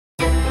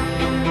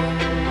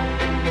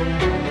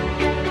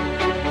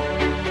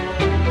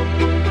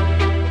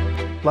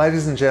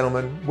Ladies and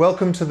gentlemen,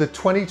 welcome to the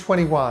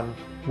 2021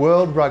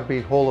 World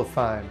Rugby Hall of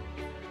Fame.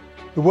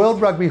 The World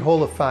Rugby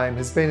Hall of Fame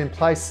has been in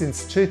place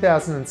since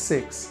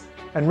 2006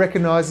 and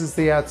recognises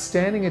the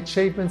outstanding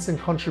achievements and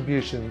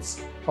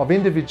contributions of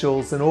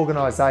individuals and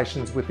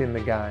organisations within the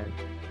game.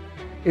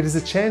 It is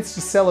a chance to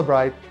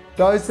celebrate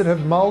those that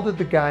have moulded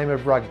the game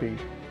of rugby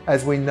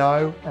as we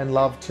know and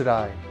love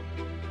today.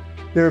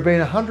 There have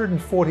been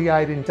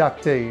 148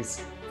 inductees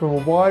from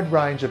a wide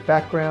range of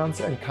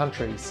backgrounds and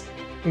countries,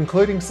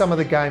 including some of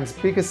the game's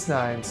biggest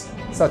names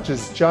such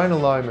as Jonah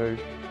Lomu,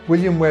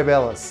 William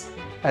Webb-Ellis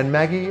and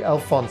Maggie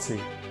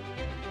Alfonsi.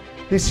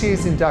 This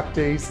year's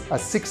inductees are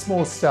 6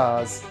 more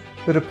stars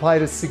that have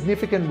played a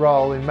significant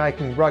role in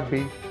making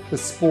rugby the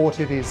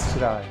sport it is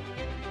today.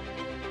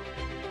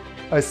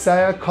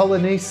 Osea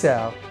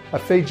Kolinisau, a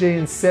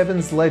Fijian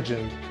Sevens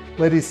legend,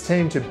 led his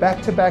team to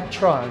back-to-back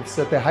triumphs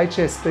at the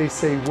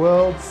HSBC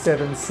World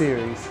Sevens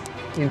Series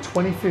in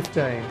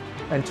 2015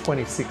 and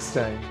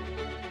 2016.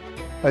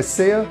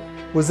 Osea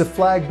was a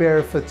flag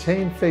bearer for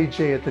Team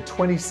Fiji at the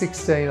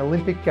 2016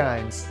 Olympic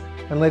Games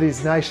and led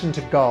his nation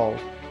to gold,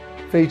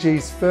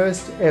 Fiji's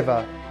first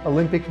ever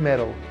Olympic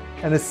medal,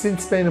 and has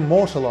since been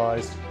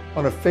immortalised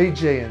on a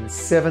Fijian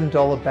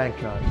 $7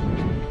 banknote.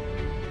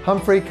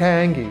 Humphrey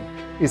Kayange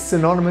is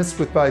synonymous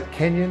with both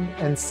Kenyan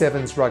and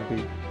Sevens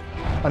rugby.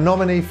 A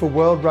nominee for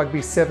World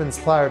Rugby Sevens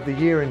Player of the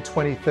Year in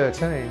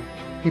 2013,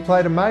 he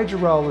played a major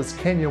role as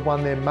Kenya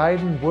won their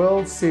maiden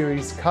World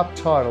Series Cup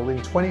title in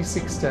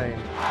 2016. It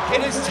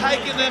has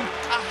taken them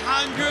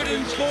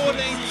 114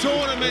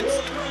 tournaments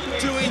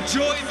to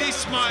enjoy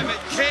this moment.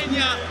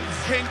 Kenya,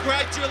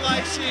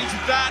 congratulations,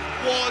 that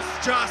was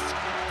just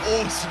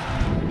awesome.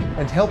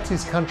 And helped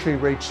his country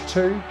reach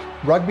 2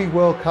 Rugby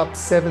World Cup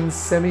Sevens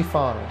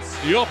semi-finals.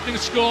 The opening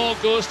score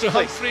goes to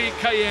Humphrey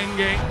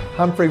Kayange.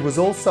 Humphrey was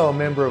also a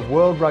member of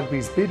World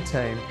Rugby's bid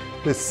team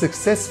that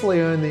successfully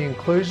earned the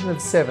inclusion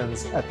of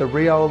Sevens at the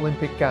Rio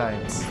Olympic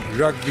Games.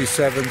 Rugby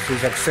Sevens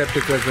is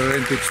accepted as an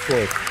Olympic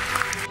sport.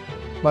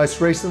 Most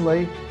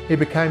recently, he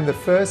became the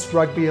first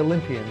rugby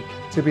Olympian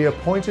to be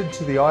appointed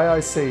to the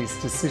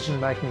IOC's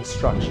decision-making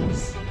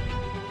structures.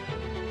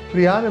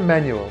 Huriana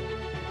Manuel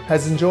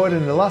has enjoyed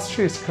an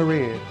illustrious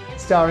career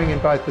starring in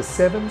both the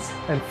Sevens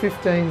and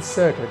 15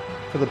 circuit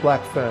for the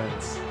Black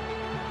Ferns.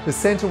 The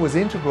centre was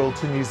integral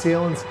to New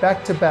Zealand's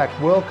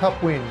back-to-back World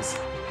Cup wins.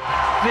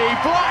 The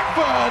Black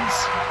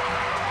Ferns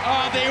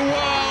are the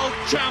world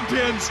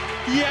champions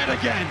yet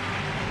again.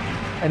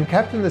 And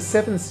captained the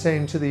Sevens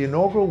team to the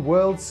inaugural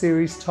World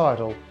Series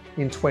title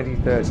in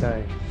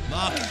 2013.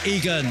 Mark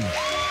Egan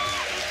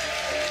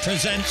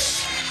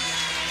presents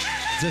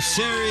the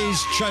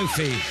series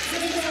trophy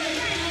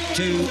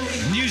to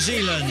New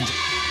Zealand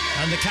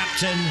and the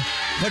captain,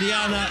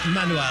 Huriana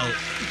Manuel.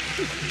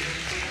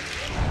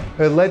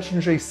 Her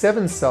legendary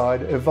Sevens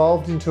side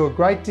evolved into a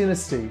great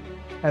dynasty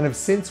and have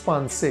since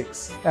won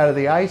 6 out of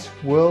the 8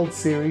 World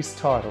Series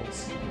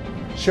titles.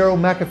 Cheryl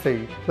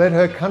McAfee led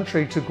her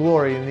country to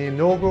glory in the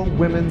inaugural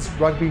Women's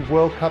Rugby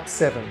World Cup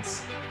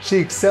Sevens. She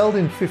excelled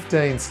in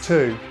 15s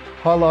too,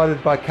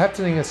 highlighted by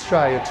captaining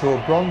Australia to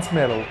a bronze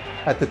medal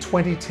at the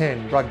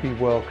 2010 Rugby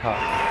World Cup.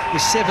 The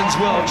Sevens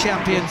world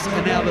champions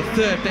are now the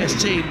 3rd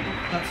best team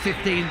at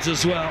 15s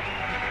as well,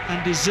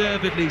 and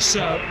deservedly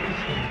so.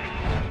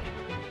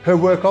 Her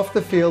work off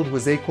the field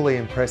was equally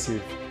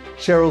impressive.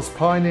 Cheryl's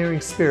pioneering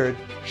spirit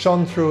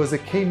shone through as a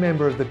key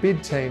member of the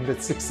bid team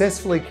that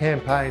successfully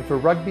campaigned for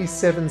Rugby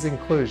Sevens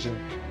inclusion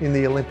in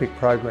the Olympic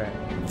program.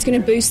 It's going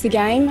to boost the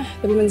game,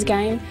 the women's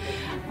game.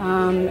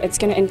 It's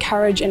going to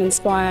encourage and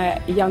inspire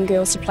young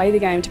girls to play the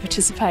game, to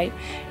participate,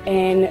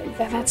 and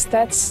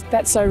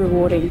that's so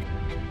rewarding.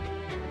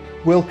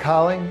 Will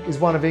Carling is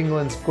one of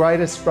England's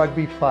greatest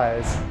rugby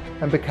players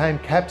and became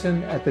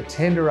captain at the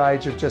tender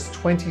age of just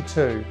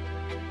 22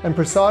 and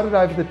presided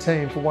over the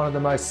team for one of the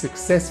most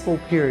successful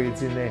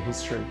periods in their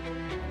history.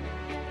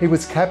 He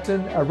was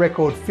captain a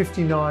record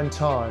 59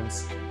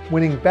 times,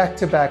 winning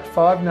back-to-back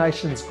 5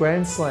 Nations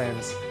Grand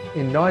Slams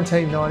in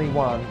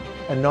 1991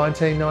 and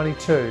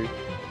 1992,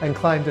 and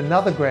claimed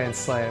another Grand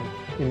Slam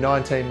in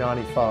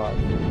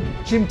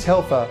 1995. Jim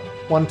Telfer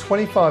won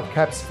 25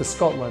 caps for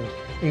Scotland,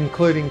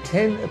 including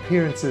 10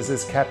 appearances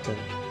as captain,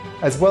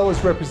 as well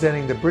as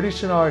representing the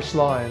British and Irish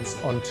Lions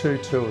on 2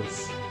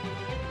 tours.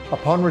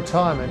 Upon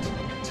retirement,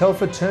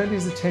 Telfer turned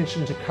his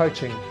attention to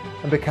coaching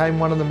and became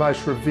one of the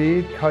most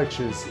revered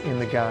coaches in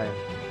the game.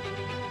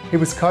 He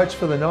was coach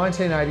for the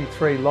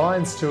 1983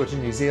 Lions tour to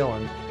New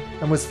Zealand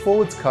and was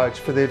forwards coach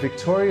for their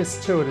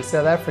victorious tour to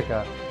South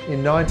Africa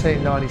in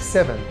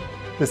 1997,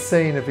 the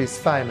scene of his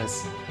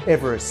famous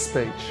Everest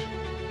speech.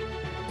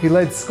 He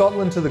led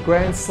Scotland to the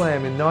Grand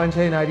Slam in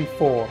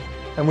 1984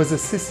 and was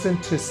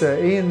assistant to Sir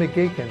Ian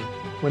McGeechan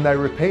when they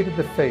repeated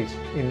the feat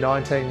in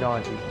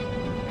 1990.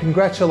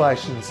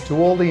 Congratulations to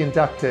all the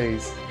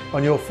inductees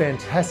on your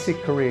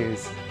fantastic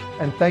careers,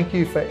 and thank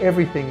you for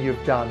everything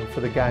you've done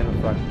for the game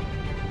of rugby.